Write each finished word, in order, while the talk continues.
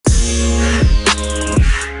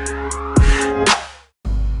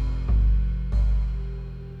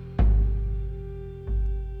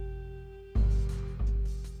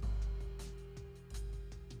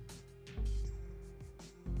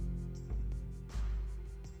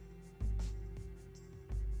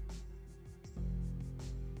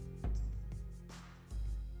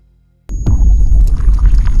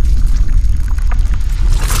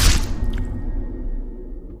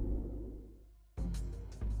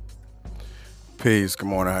Peace. Good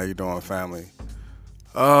morning. How you doing, family?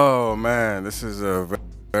 Oh man, this is a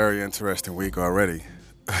very interesting week already.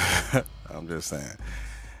 I'm just saying.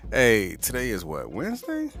 Hey, today is what?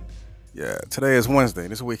 Wednesday? Yeah, today is Wednesday.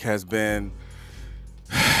 This week has been.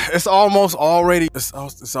 It's almost already. It's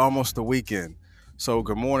almost the weekend. So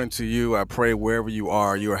good morning to you. I pray wherever you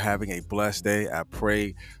are having a blessed day. I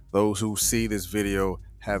pray those who see this video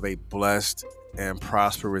have a blessed and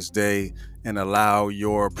prosperous day and allow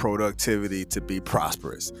your productivity to be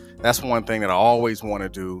prosperous. That's one thing that I always want to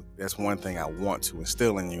do. That's one thing I want to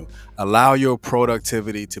instill in you. Allow your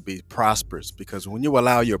productivity to be prosperous, because when you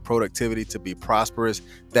allow your productivity to be prosperous,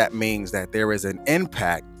 that means that there is an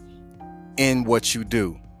impact in what you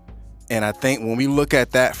do. And I think when we look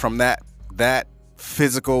at that from that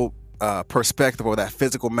physical perspective, or that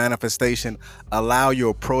physical manifestation, allow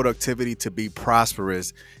your productivity to be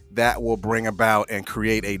prosperous, that will bring about and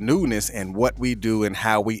create a newness in what we do and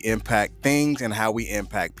how we impact things and how we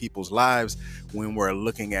impact people's lives when we're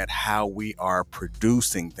looking at how we are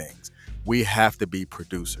producing things. We have to be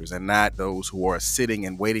producers and not those who are sitting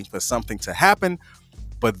and waiting for something to happen,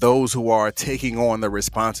 but those who are taking on the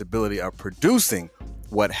responsibility of producing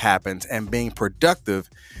what happens and being productive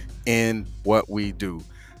in what we do.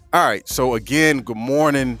 All right. So again, good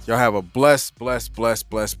morning. Y'all have a blessed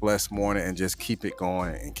morning, and just keep it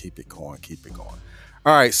going and keep it going.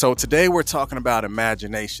 All right. So today we're talking about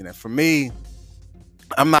imagination. And for me,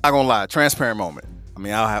 I'm not going to lie, transparent moment. I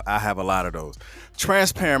mean, I have a lot of those.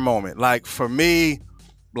 Transparent moment. Like for me,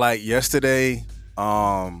 like yesterday,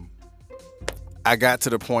 I got to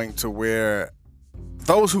the point to where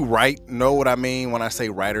those who write know what I mean when I say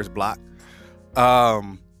writer's block.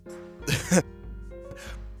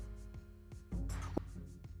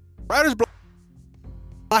 Writer's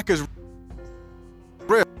block is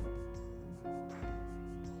real.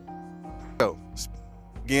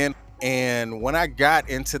 Again, and when I got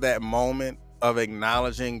into that moment of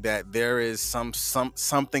acknowledging that there is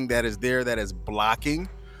something that is there that is blocking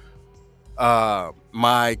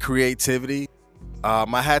my creativity,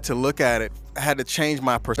 I had to look at it. I had to change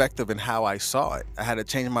my perspective in how I saw it. I had to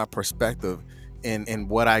change my perspective in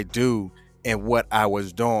what I do and what I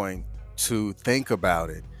was doing to think about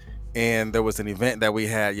it. And there was an event that we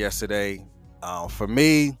had yesterday. For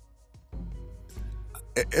me,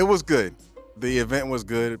 it was good. The event was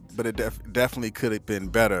good, but it definitely could have been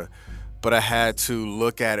better. But I had to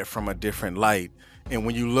look at it from a different light. And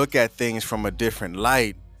when you look at things from a different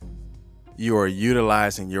light, you are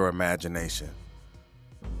utilizing your imagination.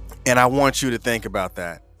 And I want you to think about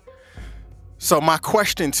that. So my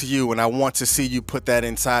question to you, and I want to see you put that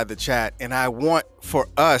inside the chat, and I want for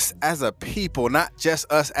us as a people, not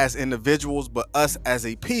just us as individuals, but us as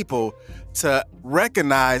a people, to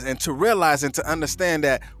recognize and to realize and to understand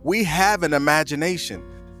that we have an imagination.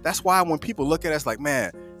 That's why when people look at us like,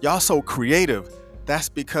 man, y'all so creative, that's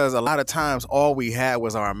because a lot of times all we had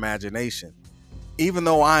was our imagination. Even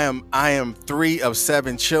though I am 3 of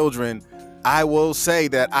 7 children, I will say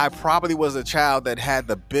that I probably was a child that had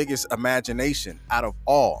the biggest imagination out of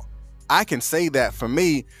all. I can say that for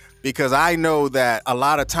me because I know that a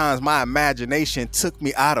lot of times my imagination took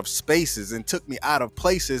me out of spaces and took me out of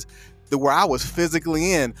places where I was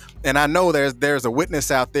physically in. And I know there's a witness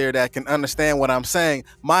out there that can understand what I'm saying.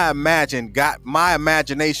 My imagination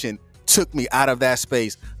took me out of that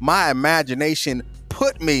space. My imagination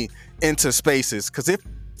put me into spaces, because if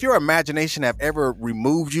your imagination have ever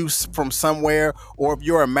removed you from somewhere, or if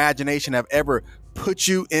your imagination have ever put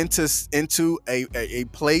you into a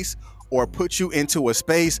place or put you into a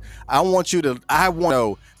space, I want to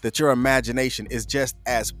know that your imagination is just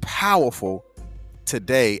as powerful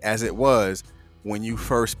today as it was when you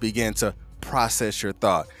first began to process your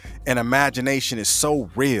thought. And imagination is so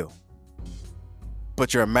real,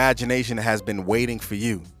 but your imagination has been waiting for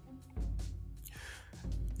you.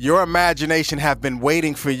 Your imagination have been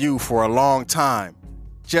waiting for you for a long time.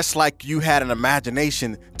 Just like you had an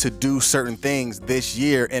imagination to do certain things this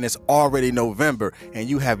year, and it's already November, and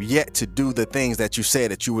you have yet to do the things that you said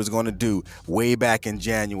that you was going to do way back in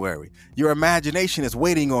January. Your imagination is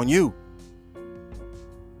waiting on you.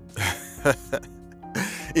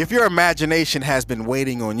 If your imagination has been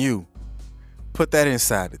waiting on you, put that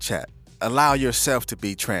inside the chat. Allow yourself to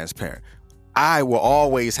be transparent. I will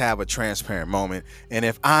always have a transparent moment. And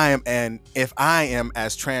if I am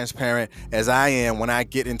as transparent as I am when I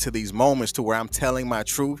get into these moments to where I'm telling my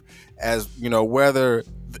truth, as you know, whether it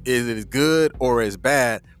is good or is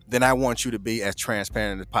bad, then I want you to be as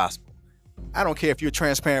transparent as possible. I don't care if you're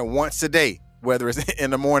transparent once a day, whether it's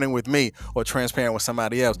in the morning with me or transparent with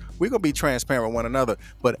somebody else. We're going to be transparent with one another.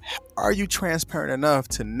 But are you transparent enough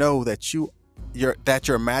to know that you your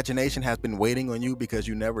imagination has been waiting on you because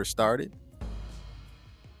you never started?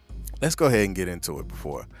 Let's go ahead and get into it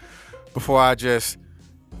before I just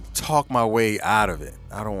talk my way out of it.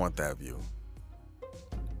 I don't want that view.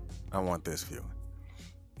 I want this view.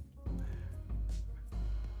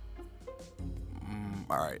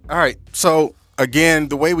 All right. So again,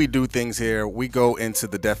 the way we do things here, we go into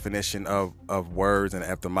the definition of words and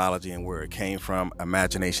etymology and where it came from.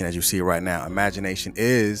 Imagination, as you see right now, imagination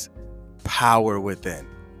is power within.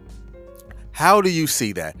 How do you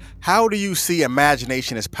see that? How do you see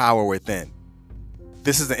imagination as power within?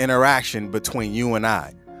 This is the interaction between you and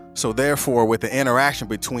I. So therefore, with the interaction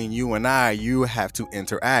between you and I, you have to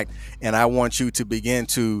interact. And I want you to begin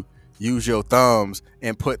to use your thumbs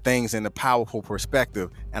and put things in a powerful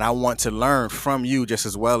perspective. And I want to learn from you just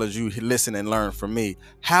as well as you listen and learn from me.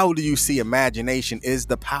 How do you see imagination is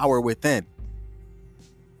the power within?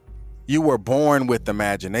 You were born with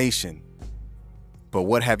imagination, but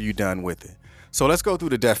what have you done with it? So let's go through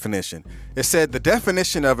the definition. It said the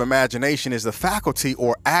definition of imagination is the faculty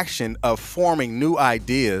or action of forming new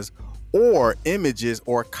ideas or images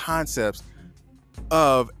or concepts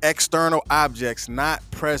of external objects not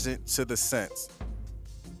present to the sense.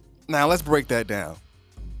 Now let's break that down.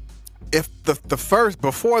 If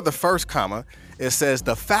before the first comma, it says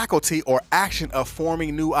the faculty or action of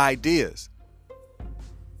forming new ideas.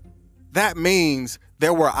 That means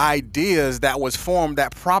there were ideas that was formed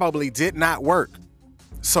that probably did not work.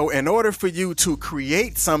 So in order for you to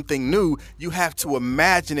create something new, you have to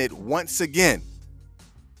imagine it once again.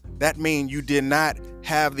 That means you did not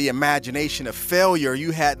have the imagination of failure.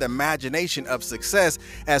 You had the imagination of success,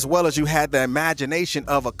 as well as you had the imagination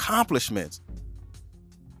of accomplishments.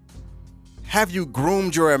 Have you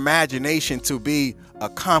groomed your imagination to be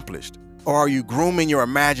accomplished, or are you grooming your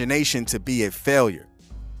imagination to be a failure?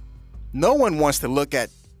 No one wants to look at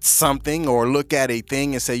something or look at a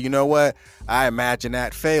thing and say, you know what, I imagine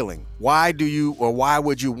that failing. Why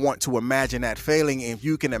would you want to imagine that failing if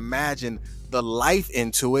you can imagine the life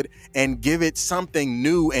into it and give it something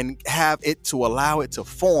new and have it to allow it to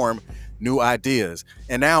form new ideas?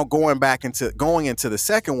 And now going into the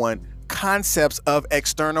second one, concepts of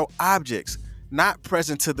external objects not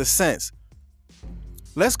present to the sense.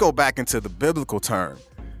 Let's go back into the biblical term.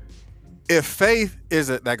 If faith is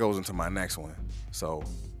that goes into my next one. So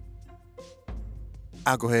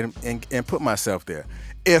I'll go ahead and put myself there.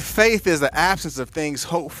 If faith is the absence of things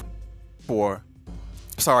hoped for,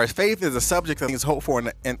 faith is the subject of things hoped for,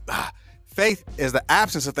 and faith is the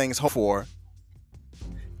absence of things hoped for,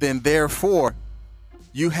 then therefore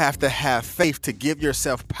you have to have faith to give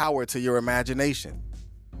yourself power to your imagination.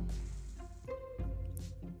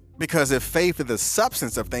 Because if faith is the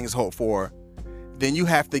substance of things hoped for, then you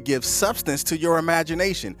have to give substance to your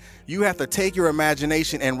imagination. You have to take your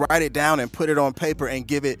imagination and write it down and put it on paper and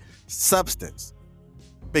give it substance.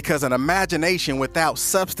 Because an imagination without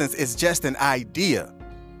substance is just an idea.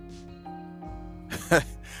 I'm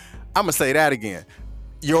going to say that again.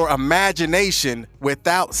 Your imagination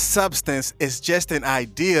without substance is just an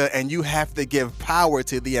idea, and you have to give power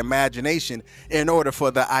to the imagination in order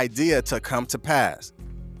for the idea to come to pass.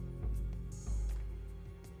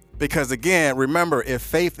 Because again, remember, if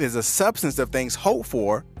faith is a substance of things hoped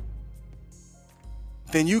for,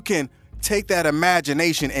 then you can take that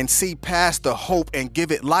imagination and see past the hope and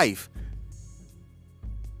give it life.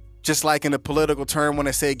 Just like in the political term, when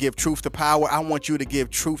they say give truth to power, I want you to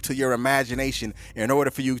give truth to your imagination in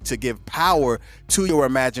order for you to give power to your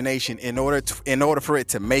imagination in order for it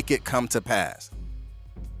to make it come to pass.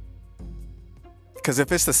 Because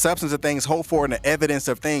if it's the substance of things hoped for and the evidence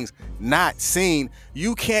of things not seen,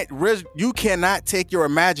 you cannot take your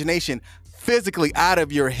imagination physically out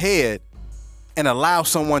of your head and allow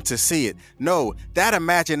someone to see it. No, that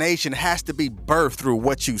imagination has to be birthed through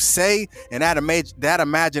what you say, and that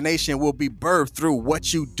imagination will be birthed through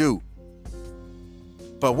what you do.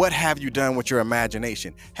 But what have you done with your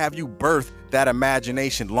imagination? Have you birthed that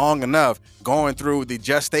imagination long enough, going through the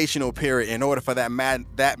gestational period in order for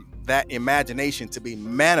that imagination to be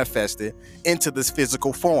manifested into this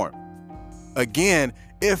physical form? Again,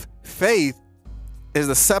 if faith is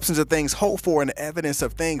the substance of things hoped for and the evidence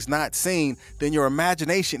of things not seen, then your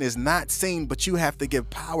imagination is not seen, but you have to give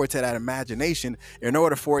power to that imagination in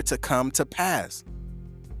order for it to come to pass.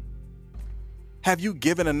 Have you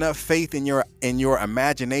given enough faith in your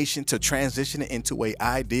imagination to transition it into an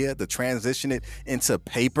idea, to transition it into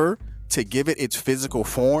paper, to give it its physical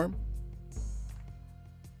form?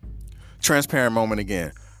 Transparent moment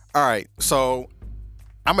again. All right, so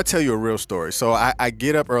I'm gonna tell you a real story. So I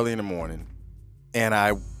get up early in the morning and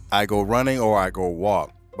I go running or I go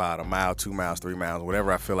walk about a mile, 2 miles, 3 miles,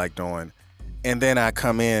 whatever I feel like doing. and then I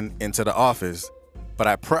come into the office, but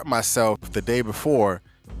I prep myself the day before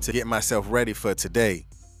to get myself ready for today.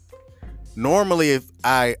 Normally, if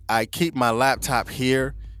I keep my laptop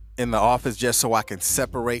here in the office just so I can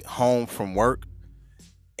separate home from work.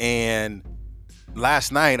 And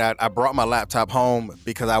last night I brought my laptop home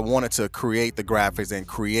because I wanted to create the graphics and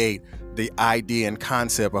create the idea and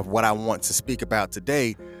concept of what I want to speak about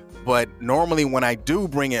today. But normally when I do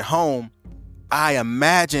bring it home, I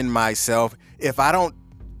imagine myself,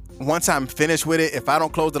 once I'm finished with it, if I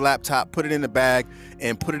don't close the laptop, put it in the bag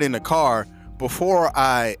and put it in the car, before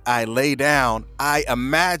I lay down, I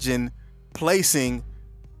imagine placing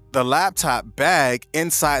the laptop bag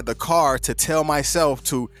inside the car to tell myself,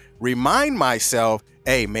 to remind myself,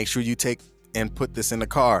 hey, make sure you take and put this in the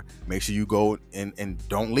car. Make sure you go and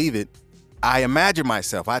don't leave it. I imagine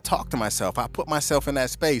myself. I talk to myself. I put myself in that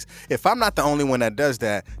space. If I'm not the only one that does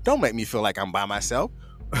that, don't make me feel like I'm by myself.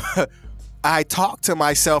 I talk to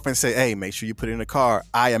myself and say, hey, make sure you put it in the car.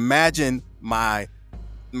 I imagine my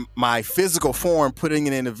physical form putting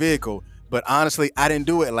it in the vehicle. But honestly, I didn't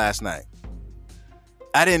do it last night.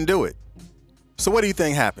 I didn't do it. So what do you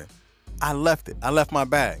think happened? I left it. I left my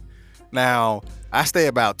bag. Now, I stay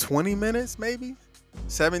about 20 minutes, maybe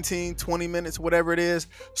 17, 20 minutes, whatever it is.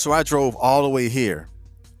 So I drove all the way here.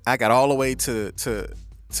 I got all the way to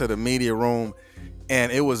the media room,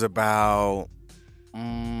 and it was about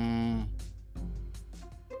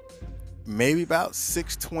maybe about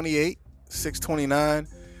 6:28, 6:29.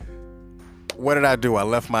 What did I do? I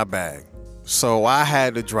left my bag. So I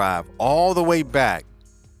had to drive all the way back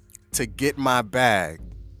to get my bag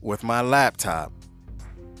with my laptop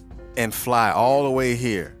and fly all the way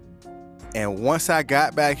here. And once I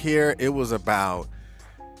got back here, it was about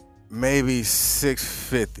maybe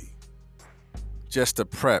 6:50 just to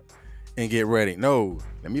prep and get ready. No,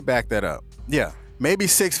 let me back that up. Yeah, maybe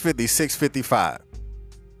 6:50, 6:55.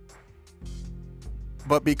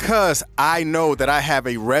 But because I know that I have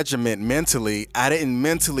a regiment mentally, I didn't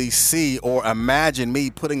mentally see or imagine me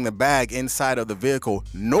putting the bag inside of the vehicle,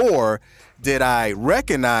 nor did I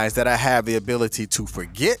recognize that I have the ability to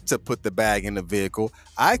forget to put the bag in the vehicle.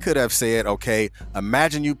 I could have said, okay,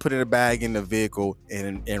 imagine you putting a bag in the vehicle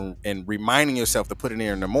and reminding yourself to put it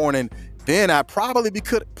in the morning. Then I probably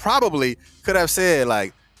could have said,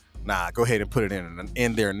 like, nah, go ahead and put it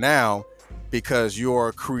in there now, because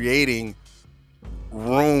you're creating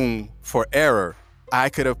room for error. I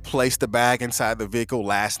could have placed the bag inside the vehicle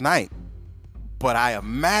last night, but I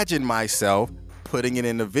imagined myself putting it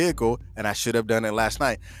in the vehicle, and I should have done it last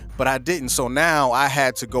night, but I didn't. So now I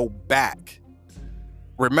had to go back.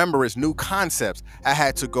 Remember, it's new concepts. I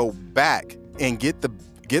had to go back and get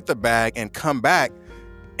the bag and come back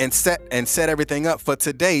and set everything up for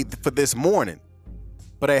today, for this morning.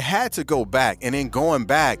 But I had to go back, and then going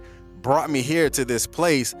back brought me here to this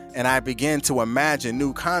place, and I began to imagine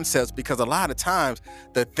new concepts, because a lot of times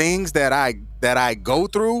the things that I go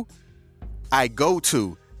through, I go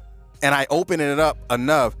to, and I open it up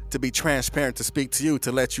enough to be transparent, to speak to you,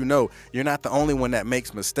 to let you know you're not the only one that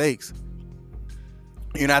makes mistakes.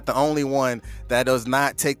 You're not the only one that does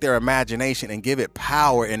not take their imagination and give it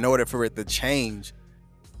power in order for it to change,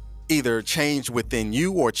 either change within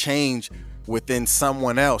you or change within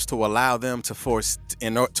someone else, to allow them to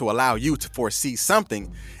allow you to foresee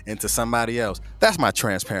something into somebody else. That's my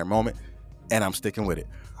transparent moment, and I'm sticking with it.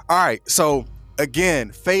 All right. So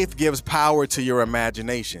again, faith gives power to your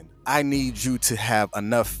imagination. I need you to have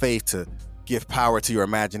enough faith to give power to your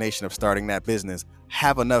imagination of starting that business.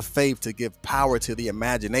 Have enough faith to give power to the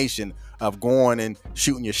imagination of going and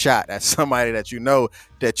shooting your shot at somebody that you know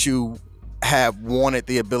that you have wanted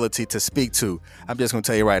the ability to speak to. I'm just going to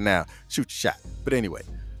tell you right now, shoot your shot. But anyway,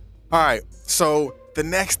 all right. So the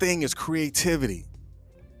next thing is creativity.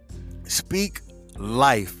 Speak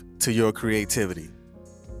life to your creativity.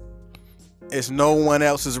 It's no one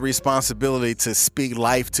else's responsibility to speak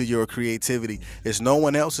life to your creativity. It's no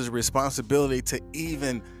one else's responsibility to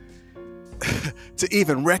even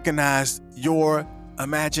recognize your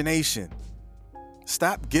imagination.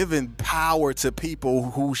 Stop giving power to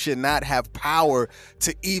people who should not have power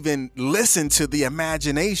to even listen to the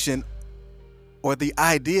imagination or the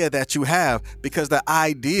idea that you have, because the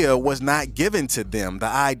idea was not given to them. The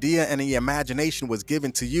idea and the imagination was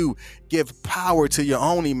given to you. Give power to your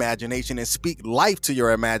own imagination and speak life to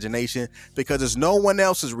your imagination, because it's no one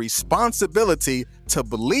else's responsibility to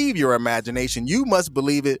believe your imagination. You must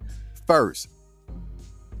believe it first.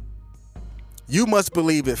 You must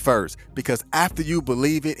believe it first, because after you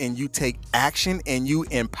believe it and you take action and you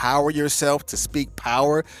empower yourself to speak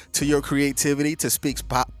power to your creativity, to speak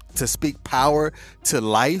power to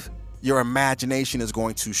life, Your imagination is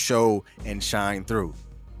going to show and shine through.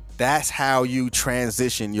 That's how you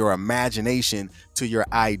transition your imagination to your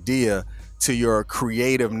idea, to your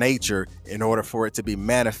creative nature, in order for it to be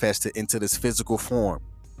manifested into this physical form.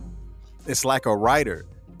 It's like a writer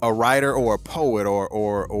or a poet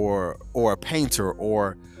or a painter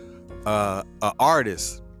or an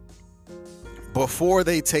artist. Before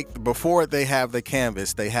they have the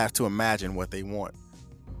canvas, they have to imagine what they want.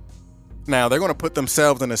 Now they're going to put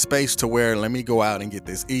themselves in a space to where, let me go out and get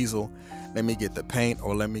this easel, let me get the paint,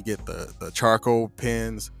 or let me get the charcoal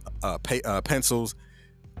pens, pencils,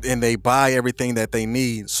 and they buy everything that they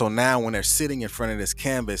need. So now when they're sitting in front of this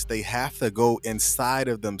canvas, they have to go inside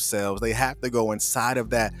of themselves. They have to go inside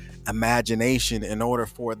of that imagination in order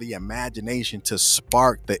for the imagination to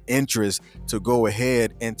spark the interest to go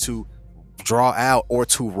ahead and to draw out or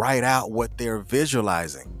to write out what they're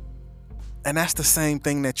visualizing. And that's the same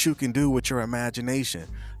thing that you can do with your imagination.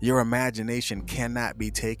 Your imagination cannot be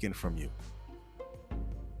taken from you.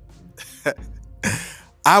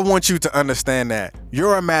 I want you to understand that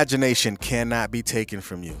your imagination cannot be taken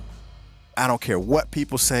from you. I don't care what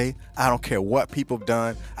people say. I don't care what people have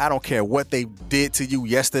done. I don't care what they did to you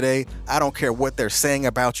yesterday. I don't care what they're saying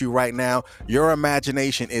about you right now. Your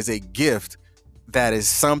imagination is a gift that is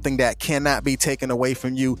something that cannot be taken away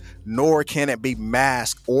from you, nor can it be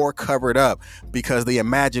masked or covered up, because the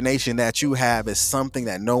imagination that you have is something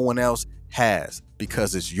that no one else has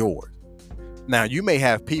because it's yours. Now, you may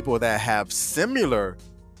have people that have similar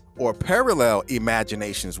or parallel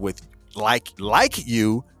imaginations with like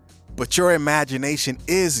you, but your imagination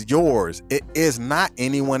is yours. It is not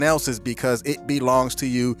anyone else's, because it belongs to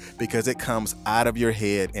you, because it comes out of your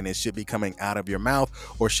head, and it should be coming out of your mouth,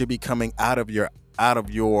 or should be coming out of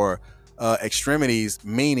your extremities,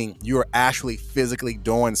 meaning you're actually physically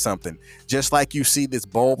doing something. Just like you see this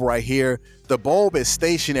bulb right here, the bulb is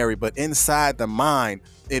stationary, but inside the mind,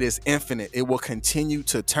 it is infinite. It will continue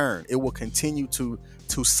to turn. It will continue to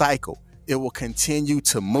cycle. It will continue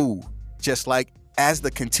to move. Just like as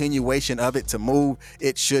the continuation of it to move,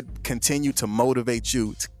 it should continue to motivate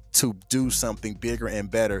you to do something bigger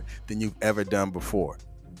and better than you've ever done before.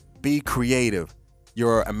 Be creative.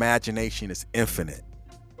 Your imagination is infinite.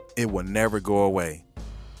 It will never go away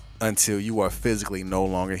until you are physically no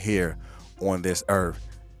longer here on this earth.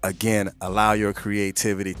 Again, allow your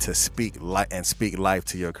creativity to speak life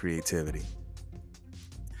to your creativity.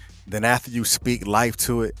 Then after you speak life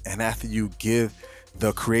to it, and after you give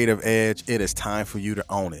the creative edge, it is time for you to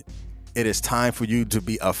own it. It is time for you to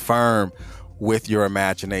be affirmed with your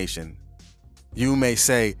imagination. You may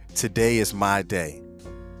say, today is my day.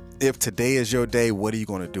 If today is your day, what are you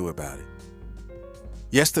going to do about it?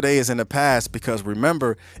 Yesterday is in the past, because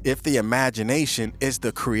remember, if the imagination is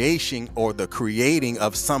the creation or the creating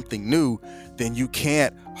of something new, then you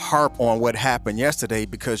can't harp on what happened yesterday,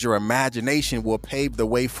 because your imagination will pave the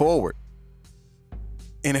way forward.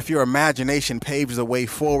 And if your imagination paves the way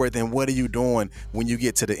forward, then what are you doing when you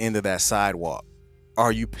get to the end of that sidewalk?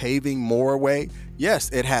 Are you paving more way? Yes,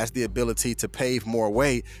 it has the ability to pave more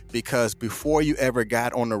way, because before you ever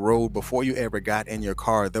got on the road, before you ever got in your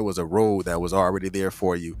car, there was a road that was already there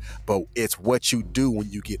for you. But it's what you do when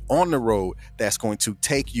you get on the road that's going to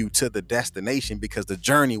take you to the destination, because the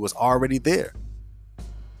journey was already there.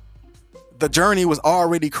 The journey was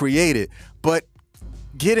already created, but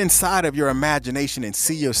get inside of your imagination and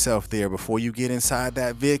see yourself there before you get inside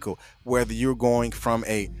that vehicle, whether you're going from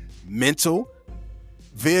a mental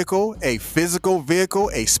vehicle, a physical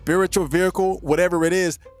vehicle, a spiritual vehicle, whatever it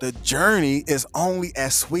is. The journey is only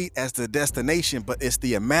as sweet as the destination, but it's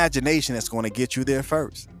the imagination that's going to get you there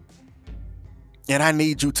first. And I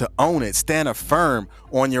need you to own it. Stand firm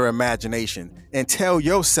on your imagination and tell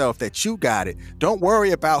yourself that you got it. Don't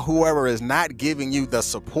worry about whoever is not giving you the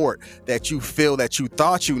support that you feel that you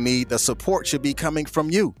thought you need. The support should be coming from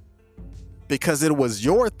you, because it was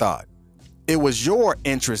your thought. It was your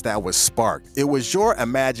interest that was sparked. It was your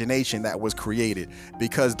imagination that was created,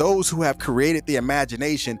 because those who have created the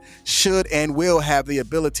imagination should and will have the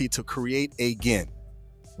ability to create again.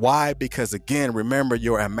 Why? Because again, remember,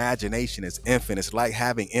 your imagination is infinite. It's like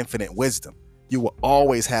having infinite wisdom. You will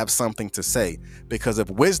always have something to say, because if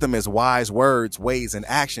wisdom is wise words, ways, and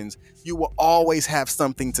actions, you will always have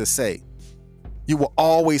something to say. You will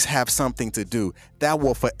always have something to do. That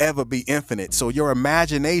will forever be infinite. So your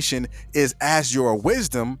imagination is as your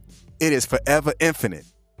wisdom. It is forever infinite.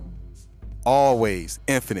 Always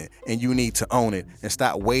infinite. And you need to own it and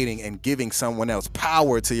stop waiting and giving someone else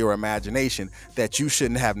power to your imagination that you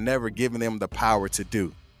shouldn't have never given them the power to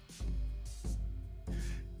do.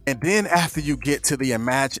 And then after you get to the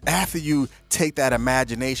after you take that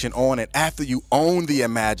imagination on it, after you own the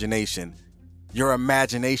imagination, your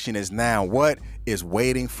imagination is now what is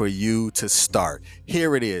waiting for you to start.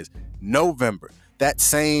 Here it is, November. That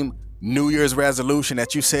same New Year's resolution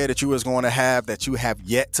that you said that you was going to have that you have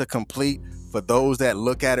yet to complete. For those that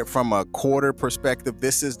look at it from a quarter perspective,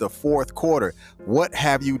 this is the fourth quarter. What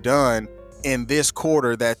have you done in this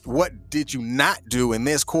quarter? What did you not do in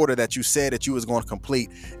this quarter that you said that you was going to complete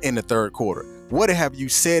in the third quarter? What have you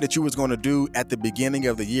said that you was going to do at the beginning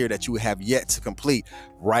of the year that you have yet to complete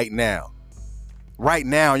right now? Right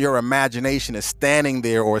now, your imagination is standing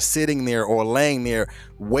there or sitting there or laying there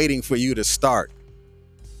waiting for you to start.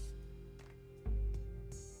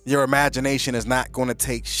 Your imagination is not going to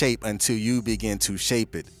take shape until you begin to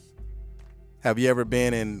shape it. Have you ever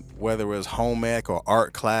been in, whether it was home ec or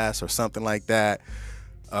art class or something like that?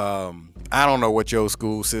 I don't know what your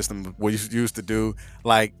school system used to do.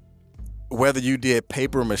 Like, whether you did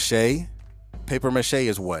paper mache. Paper mache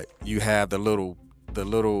is what? You have the little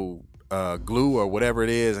glue or whatever it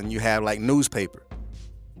is, and you have like newspaper.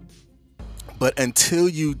 But until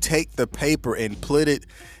you take the paper and put it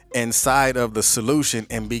inside of the solution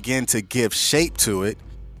and begin to give shape to it,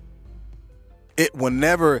 it will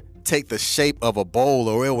never take the shape of a bowl,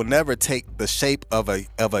 or it will never take the shape of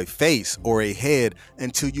a face or a head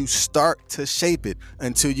until you start to shape it,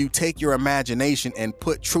 until you take your imagination and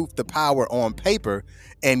put truth to power on paper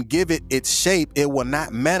and give it its shape. It will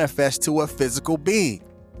not manifest to a physical being.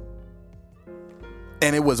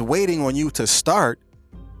 And it was waiting on you to start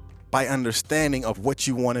by understanding of what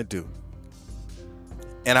you want to do.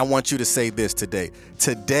 And I want you to say this today.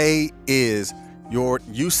 Today is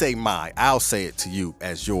you say I'll say it to you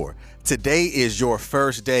as your. Today is your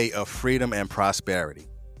first day of freedom and prosperity.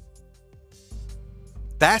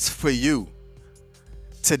 That's for you.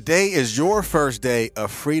 Today is your first day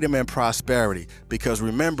of freedom and prosperity, because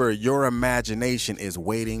remember, your imagination is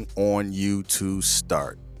waiting on you to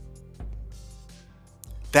start.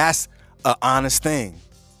 That's an honest thing.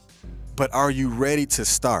 But are you ready to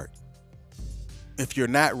start? If you're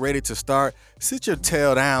not ready to start, sit your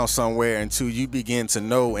tail down somewhere until you begin to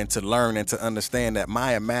know and to learn and to understand that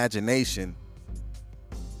my imagination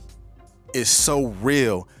is so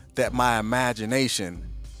real that my imagination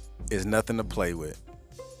is nothing to play with.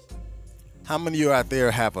 How many of you out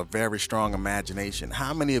there have a very strong imagination?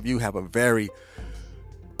 How many of you have a very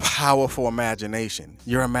powerful imagination?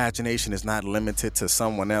 Your imagination is not limited to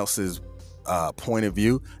someone else's point of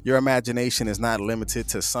view. Your imagination is not limited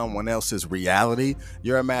to someone else's reality.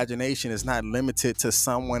 Your imagination is not limited to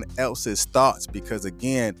someone else's thoughts, because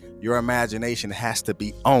again, your imagination has to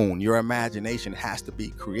be owned. Your imagination has to be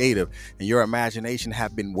creative, and your imagination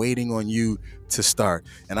have been waiting on you to start.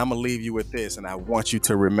 And I'm gonna leave you with this, and I want you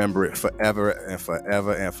to remember it forever and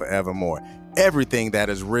forever and forevermore. Everything that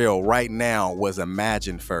is real right now was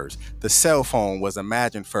imagined first. The cell phone was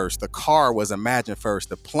imagined first. The car was imagined first.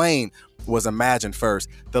 The plane was imagined first.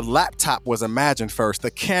 The laptop was imagined first.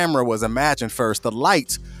 The camera was imagined first. The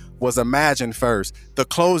lights was imagined first. The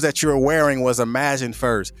clothes that you're wearing was imagined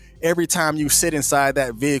first. Every time you sit inside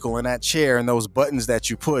that vehicle and that chair and those buttons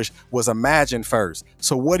that you push was imagined first.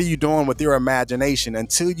 So what are you doing with your imagination?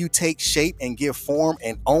 Until you take shape and give form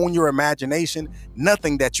and own your imagination,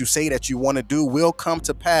 nothing that you say that you want to do will come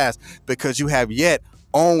to pass, because you have yet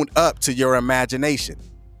owned up to your imagination.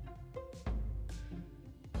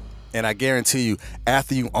 And I guarantee you,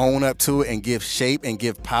 after you own up to it and give shape and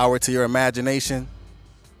give power to your imagination,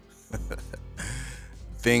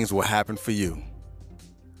 things will happen for you.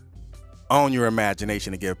 Own your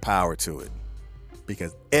imagination and give power to it,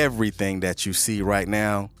 because everything that you see right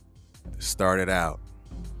now started out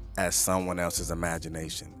as someone else's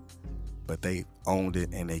imagination, but they owned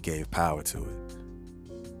it and they gave power to it.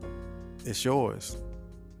 It's yours.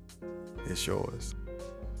 It's yours.